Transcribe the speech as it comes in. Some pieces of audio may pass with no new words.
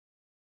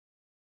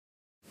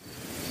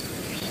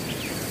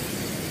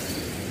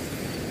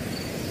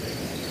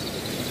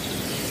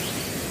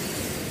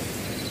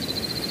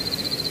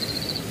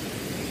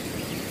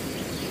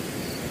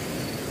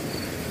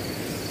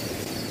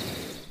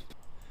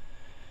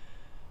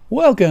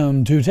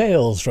Welcome to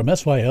Tales from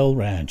SYL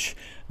Ranch,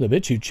 the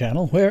BitChute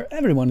channel where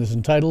everyone is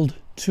entitled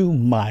to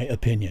my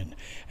opinion.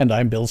 And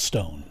I'm Bill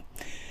Stone.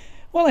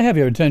 While I have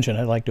your attention,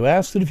 I'd like to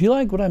ask that if you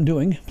like what I'm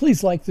doing,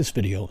 please like this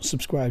video,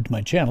 subscribe to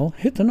my channel,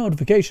 hit the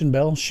notification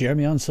bell, share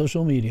me on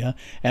social media,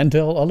 and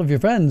tell all of your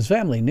friends,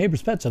 family,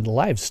 neighbors, pets, and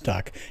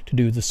livestock to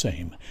do the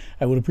same.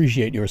 I would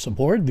appreciate your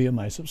support via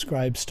my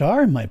Subscribe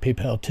Star, my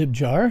PayPal tip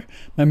jar,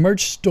 my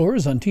merch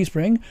stores on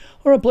Teespring,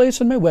 or a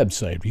place on my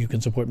website where you can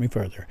support me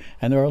further.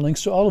 And there are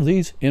links to all of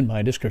these in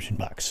my description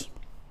box.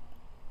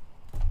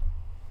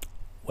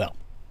 Well,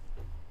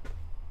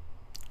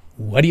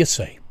 what do you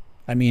say?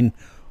 I mean,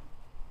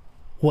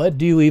 what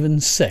do you even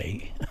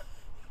say?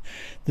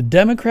 The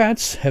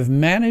Democrats have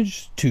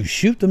managed to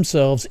shoot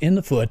themselves in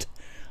the foot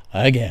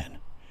again.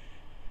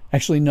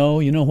 Actually, no,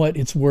 you know what?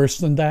 It's worse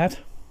than that.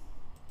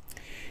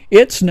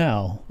 It's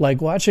now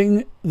like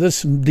watching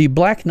the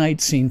Black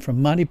Knight scene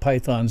from Monty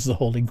Python's The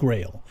Holy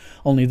Grail.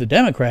 Only the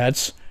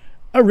Democrats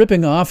are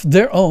ripping off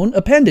their own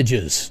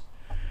appendages.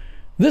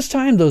 This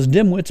time, those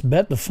dimwits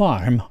bet the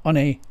farm on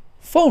a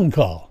phone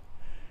call.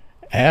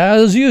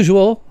 As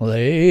usual,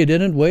 they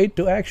didn't wait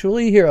to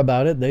actually hear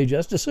about it. They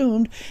just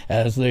assumed,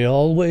 as they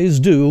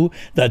always do,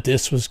 that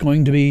this was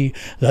going to be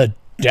the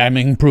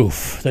damning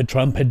proof that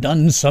Trump had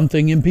done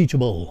something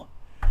impeachable.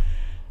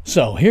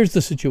 So, here's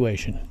the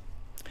situation.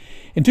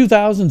 In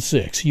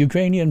 2006,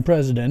 Ukrainian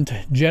President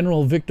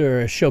General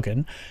Viktor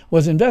Shokin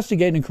was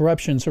investigating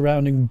corruption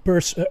surrounding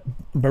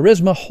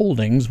Burisma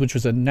Holdings, which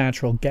was a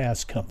natural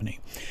gas company.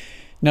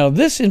 Now,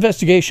 this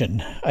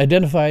investigation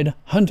identified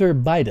Hunter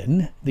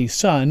Biden, the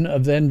son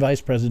of then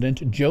Vice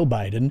President Joe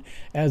Biden,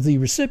 as the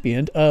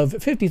recipient of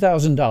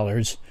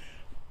 $50,000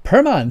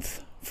 per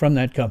month from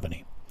that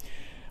company.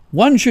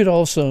 One should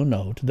also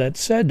note that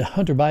said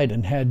Hunter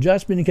Biden had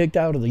just been kicked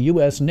out of the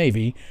U.S.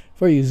 Navy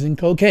for using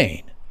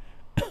cocaine.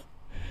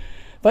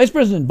 Vice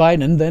President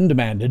Biden then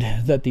demanded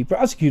that the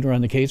prosecutor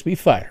on the case be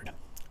fired.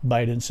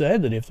 Biden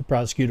said that if the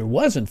prosecutor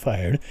wasn't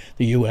fired,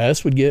 the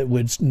U.S. would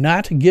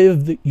not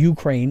give the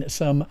Ukraine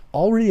some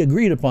already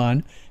agreed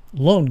upon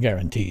loan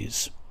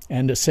guarantees.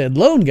 And said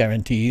loan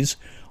guarantees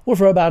were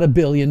for about $1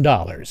 billion.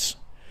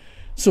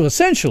 So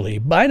essentially,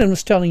 Biden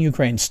was telling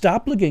Ukraine,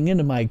 stop looking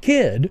into my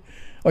kid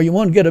or you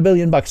won't get $1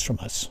 billion from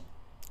us.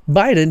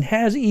 Biden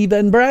has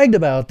even bragged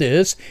about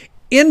this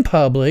in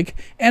public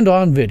and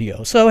on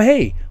video. So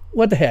hey,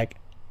 what the heck?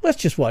 Let's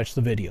just watch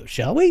the video,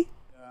 shall we?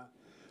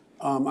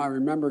 I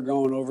remember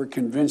going over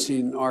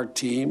convincing our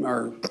team,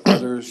 or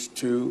others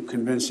too,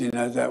 convincing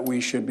us that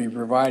we should be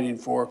providing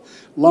for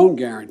loan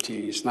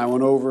guarantees. And I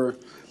went over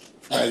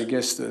for, I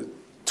guess, the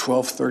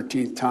 12th,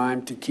 13th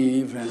time to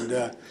Kyiv,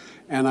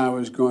 and I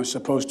was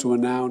supposed to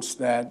announce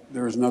that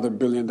there was another $1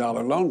 billion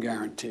loan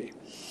guarantee.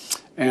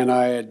 And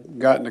I had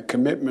gotten a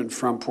commitment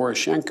from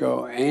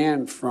Poroshenko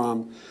and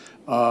from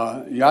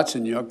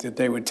Yatsenyuk that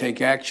they would take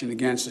action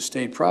against the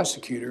state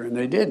prosecutor, and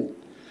they didn't.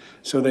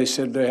 So they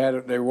said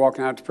they were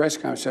walking out to press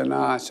conference. I said,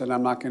 no, I said,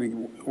 I'm not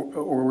going to,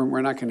 or we're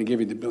not going to give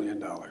you the $1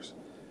 billion.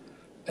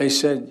 They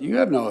said, you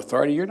have no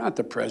authority. You're not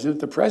the president.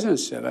 The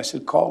president said. I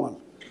said, call him.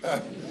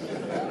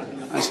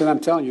 I said, I'm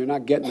telling you, you're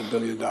not getting the $1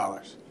 billion.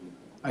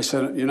 I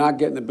said, you're not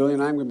getting the $1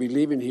 billion. I'm going to be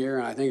leaving here.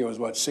 And I think it was,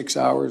 what, 6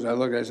 hours? I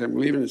looked, I said, I'm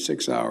leaving in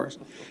 6 hours.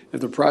 If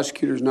the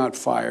prosecutor's not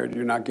fired,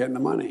 you're not getting the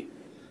money.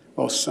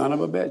 Well, son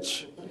of a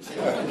bitch.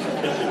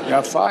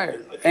 Got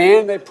fired.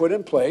 And they put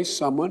in place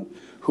someone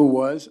who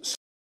was...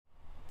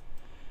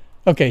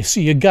 Okay, so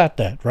you got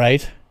that,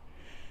 right?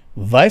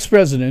 Vice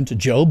President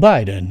Joe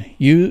Biden,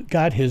 you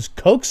got his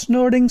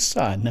coke-snorting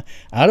son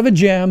out of a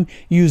jam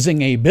using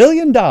 $1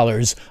 billion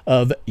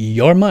of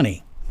your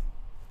money.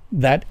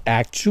 That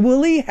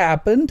actually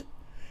happened.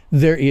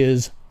 There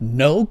is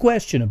no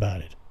question about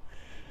it.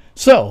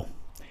 So,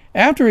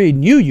 after a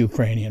new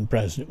Ukrainian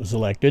president was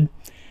elected,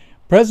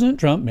 President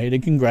Trump made a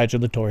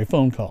congratulatory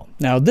phone call.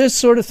 Now, this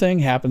sort of thing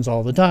happens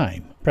all the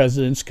time.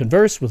 Presidents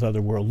converse with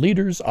other world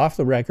leaders off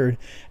the record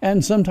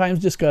and sometimes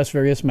discuss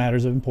various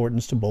matters of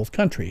importance to both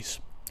countries.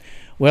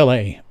 Well,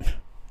 a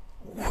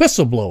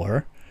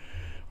whistleblower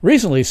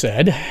recently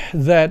said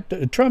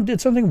that Trump did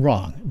something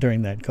wrong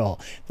during that call,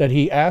 that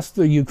he asked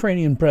the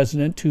Ukrainian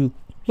president to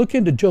look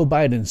into Joe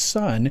Biden's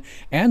son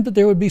and that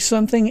there would be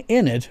something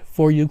in it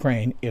for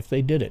Ukraine if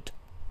they did it.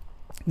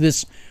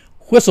 This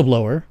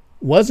whistleblower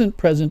wasn't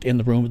present in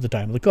the room at the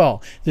time of the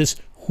call. This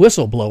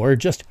whistleblower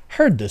just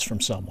heard this from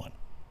someone.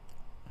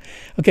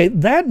 Okay,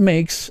 that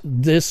makes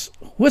this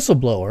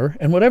whistleblower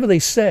and whatever they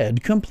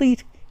said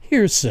complete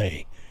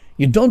hearsay.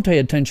 You don't pay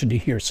attention to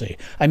hearsay.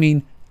 I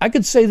mean, I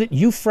could say that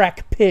you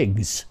frack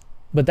pigs,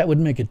 but that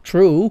wouldn't make it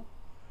true.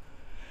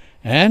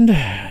 And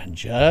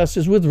just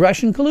as with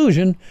Russian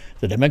collusion,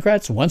 the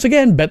Democrats once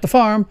again bet the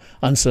farm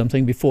on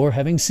something before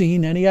having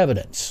seen any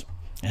evidence.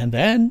 And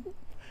then,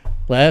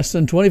 less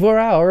than 24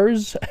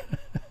 hours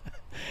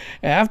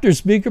after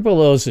Speaker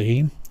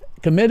Pelosi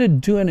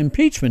committed to an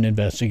impeachment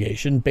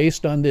investigation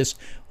based on this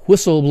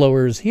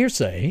whistleblower's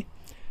hearsay,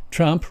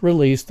 Trump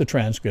released the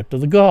transcript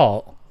of the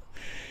call.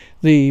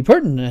 The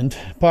pertinent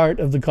part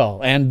of the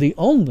call, and the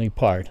only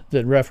part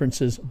that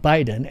references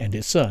Biden and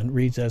his son,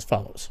 reads as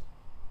follows.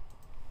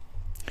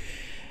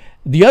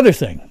 The other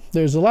thing,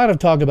 there's a lot of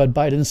talk about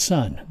Biden's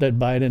son, that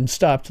Biden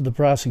stopped the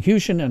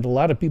prosecution, and a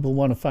lot of people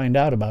want to find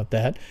out about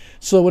that.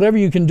 So whatever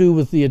you can do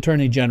with the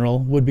attorney general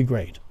would be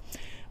great.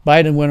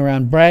 Biden went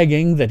around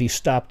bragging that he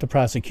stopped the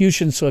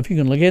prosecution, so if you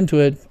can look into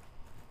it,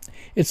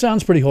 it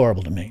sounds pretty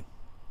horrible to me.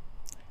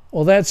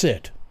 Well, that's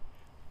it.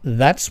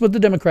 That's what the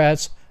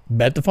Democrats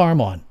bet the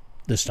farm on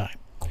this time.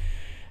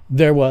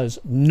 There was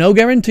no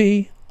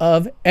guarantee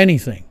of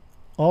anything.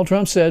 All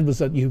Trump said was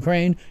that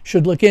Ukraine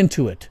should look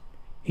into it.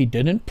 He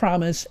didn't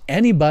promise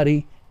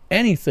anybody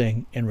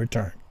anything in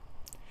return.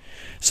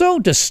 So,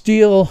 to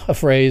steal a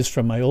phrase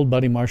from my old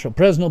buddy Marshall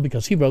Presnell,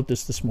 because he wrote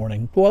this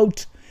morning,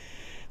 quote,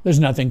 "There's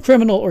nothing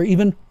criminal or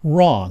even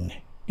wrong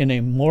in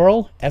a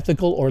moral,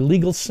 ethical, or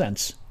legal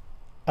sense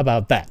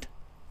about that."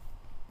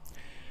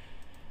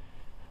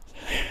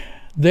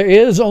 There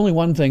is only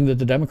one thing that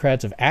the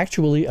Democrats have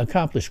actually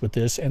accomplished with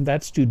this, and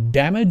that's to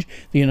damage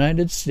the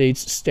United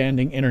States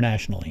standing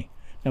internationally.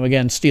 Now,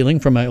 again, stealing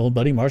from my old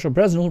buddy Marshall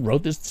Presnell, who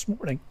wrote this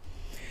morning.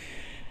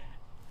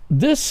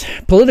 This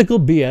political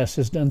BS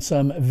has done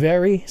some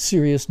very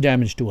serious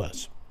damage to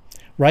us.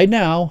 Right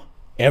now,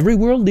 every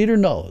world leader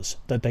knows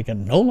that they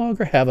can no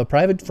longer have a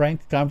private,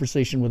 frank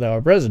conversation with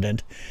our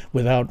president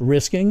without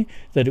risking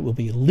that it will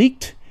be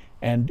leaked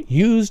and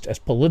used as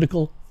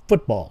political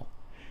football.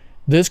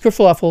 This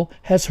kerfuffle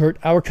has hurt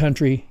our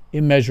country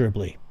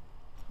immeasurably.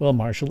 Well,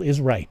 Marshall is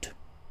right.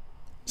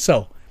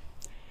 So,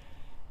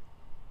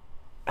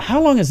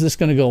 how long is this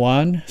going to go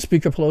on,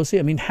 Speaker Pelosi?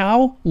 I mean,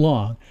 how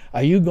long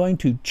are you going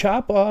to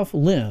chop off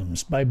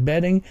limbs by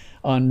betting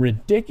on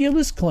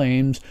ridiculous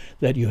claims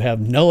that you have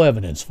no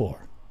evidence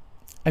for?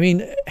 I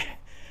mean,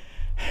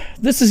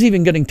 this is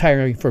even getting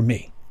tiring for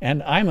me.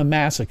 And I'm a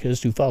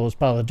masochist who follows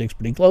politics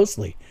pretty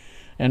closely.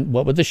 And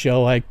what with the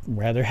show, I'd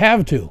rather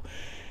have to.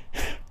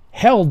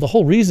 Hell, the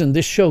whole reason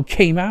this show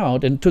came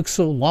out and took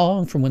so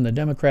long from when the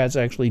Democrats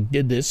actually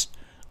did this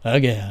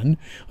again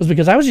was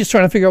because I was just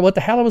trying to figure out what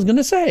the hell I was going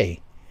to say.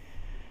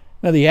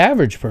 Now, the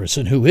average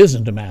person who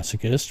isn't a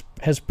masochist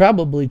has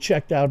probably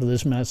checked out of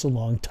this mess a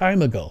long time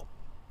ago.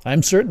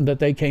 I'm certain that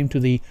they came to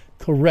the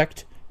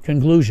correct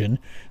conclusion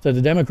that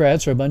the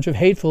Democrats are a bunch of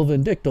hateful,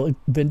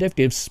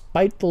 vindictive,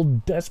 spiteful,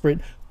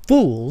 desperate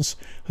fools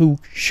who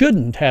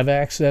shouldn't have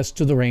access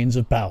to the reins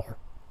of power.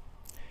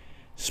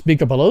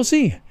 Speaker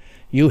Pelosi,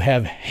 you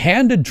have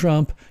handed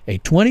Trump a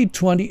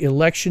 2020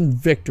 election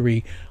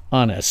victory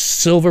on a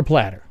silver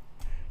platter.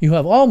 You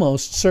have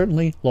almost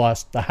certainly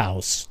lost the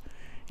House.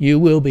 You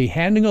will be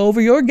handing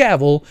over your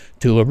gavel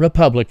to a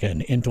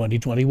Republican in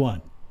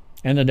 2021.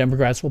 And the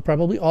Democrats will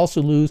probably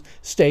also lose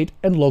state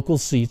and local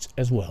seats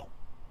as well.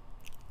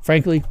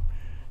 Frankly,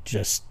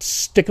 just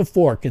stick a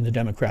fork in the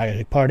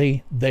Democratic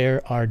Party. They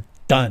are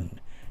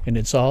done. And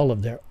it's all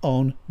of their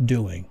own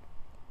doing.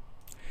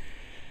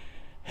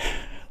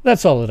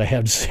 That's all that I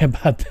have to say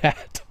about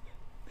that.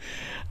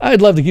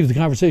 I'd love to keep the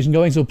conversation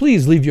going, so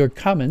please leave your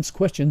comments,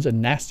 questions,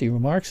 and nasty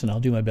remarks, and I'll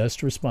do my best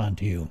to respond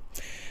to you.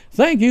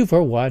 Thank you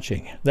for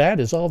watching. That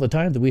is all the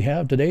time that we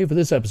have today for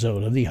this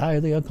episode of the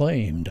highly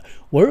acclaimed,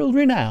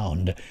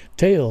 world-renowned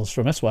Tales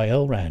from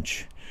SYL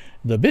Ranch,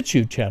 the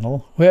BitChute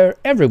channel where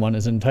everyone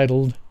is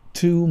entitled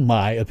to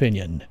my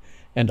opinion.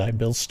 And I'm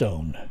Bill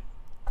Stone.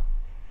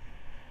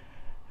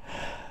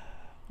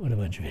 What a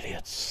bunch of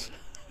idiots.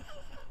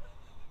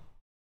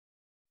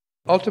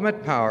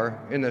 Ultimate power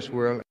in this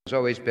world has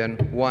always been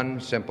one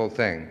simple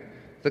thing: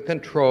 the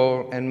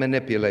control and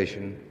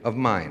manipulation of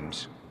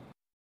minds.